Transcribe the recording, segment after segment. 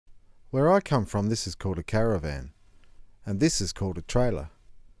Where I come from, this is called a caravan, and this is called a trailer.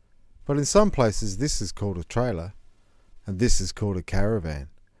 But in some places this is called a trailer, and this is called a caravan,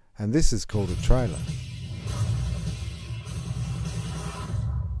 and this is called a trailer.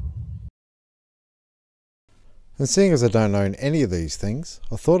 And seeing as I don't own any of these things,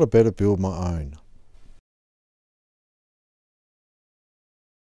 I thought I'd better build my own.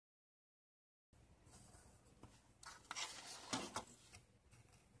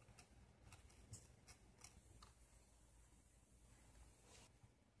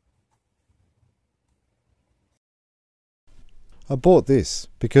 I bought this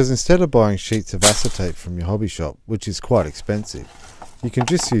because instead of buying sheets of acetate from your hobby shop, which is quite expensive, you can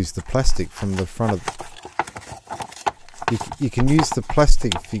just use the plastic from the front of... You can use the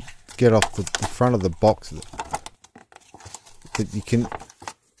plastic if you get off the front of the box that you can...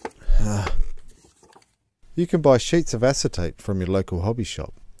 You can buy sheets of acetate from your local hobby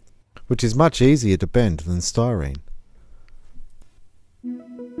shop, which is much easier to bend than styrene.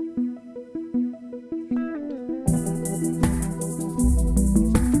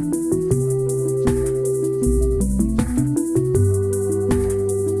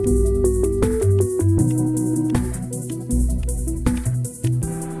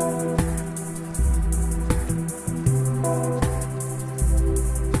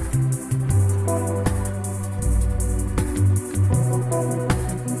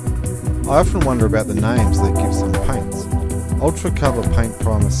 I often wonder about the names they give some paints. Ultra Cover Paint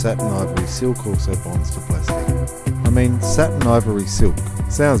Primer Satin Ivory Silk also bonds to plastic. I mean, satin ivory silk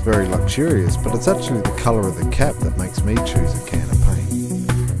sounds very luxurious, but it's actually the colour of the cap that makes me choose a can of paint.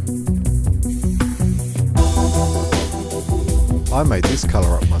 I made this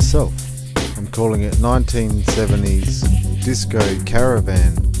colour up myself. I'm calling it 1970s Disco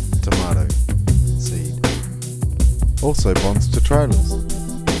Caravan Tomato Seed. Also bonds to trailers.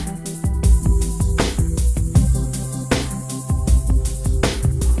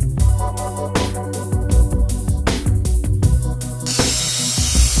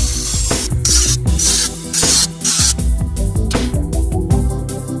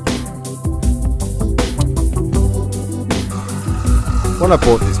 When I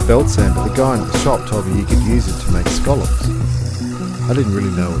bought this belt sander, the guy in the shop told me you could use it to make scallops. I didn't really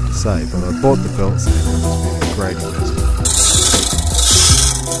know what to say, but I bought the belt sander and it's been a great investment.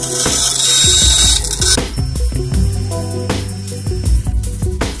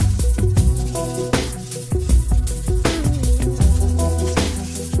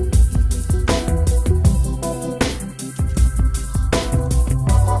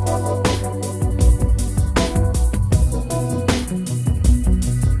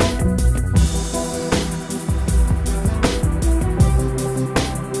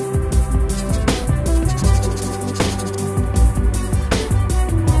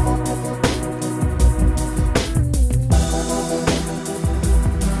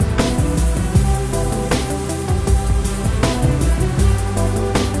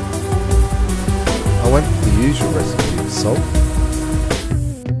 I went for the usual recipe of salt,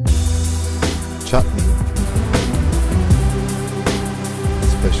 chutney,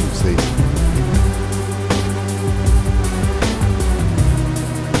 special seasoning.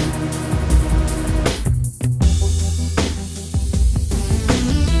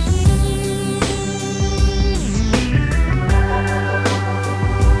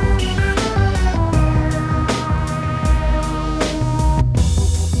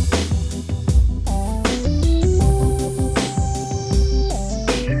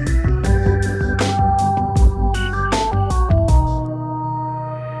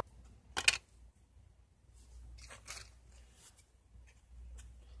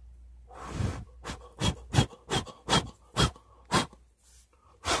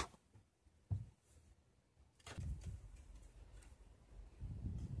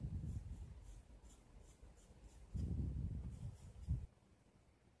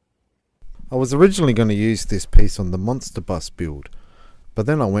 I was originally going to use this piece on the monster bus build, but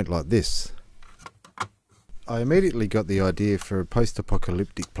then I went like this. I immediately got the idea for a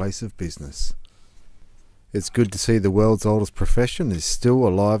post-apocalyptic place of business. It's good to see the world's oldest profession is still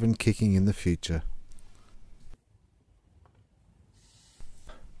alive and kicking in the future.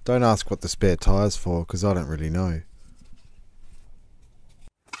 Don't ask what the spare tyre's for, because I don't really know.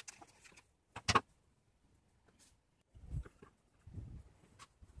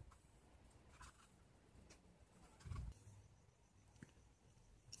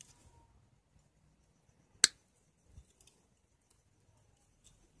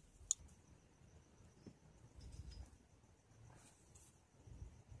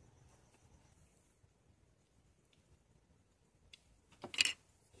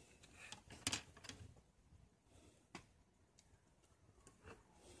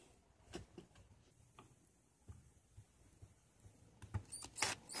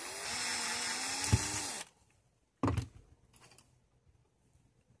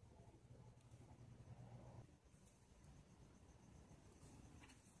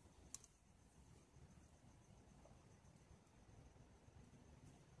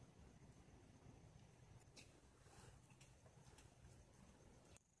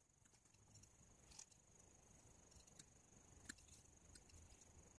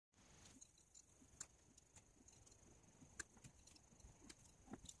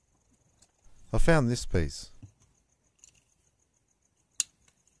 found this piece.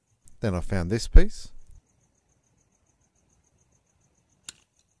 Then I found this piece.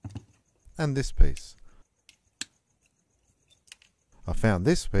 And this piece. I found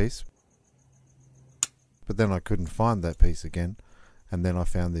this piece, but then I couldn't find that piece again, and then I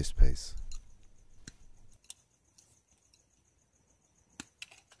found this piece.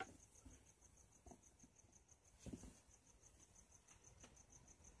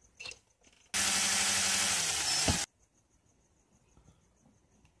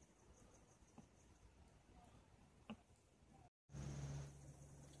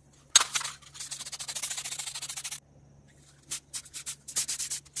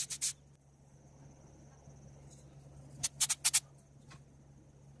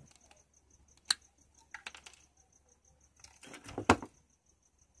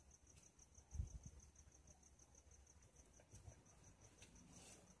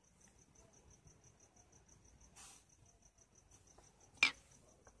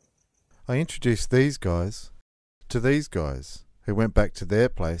 I introduced these guys to these guys who went back to their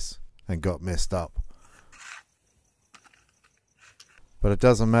place and got messed up. But it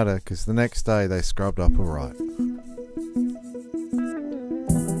doesn't matter because the next day they scrubbed up alright.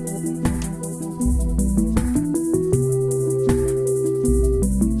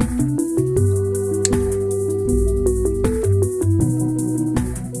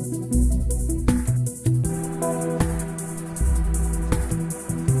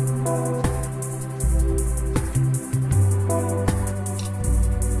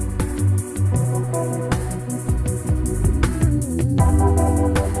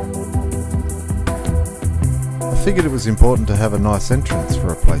 I figured it was important to have a nice entrance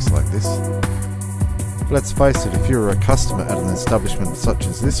for a place like this. Let's face it, if you were a customer at an establishment such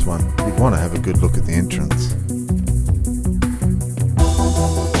as this one, you'd want to have a good look at the entrance.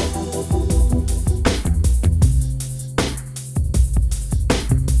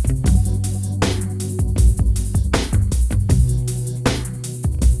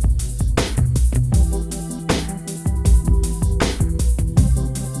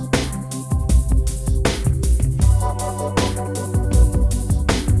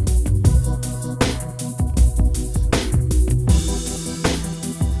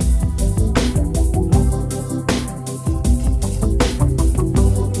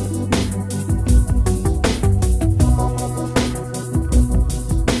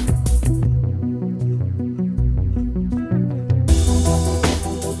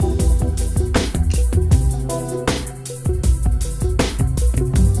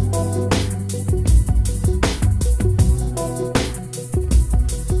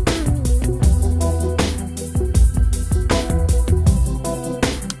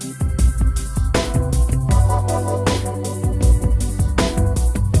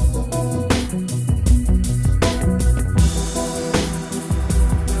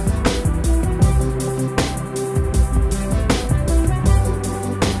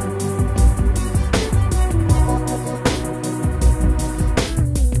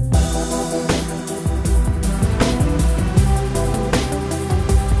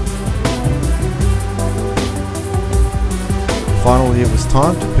 Finally, it was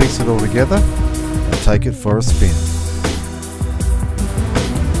time to piece it all together and take it for a spin.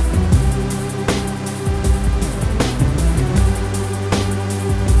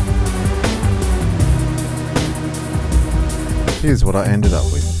 Here's what I ended up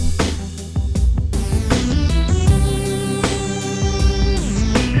with.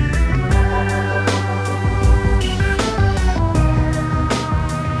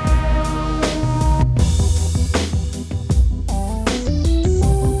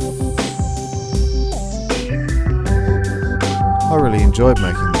 I really enjoyed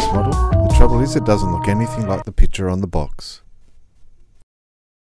making this model. The trouble is it doesn't look anything like the picture on the box.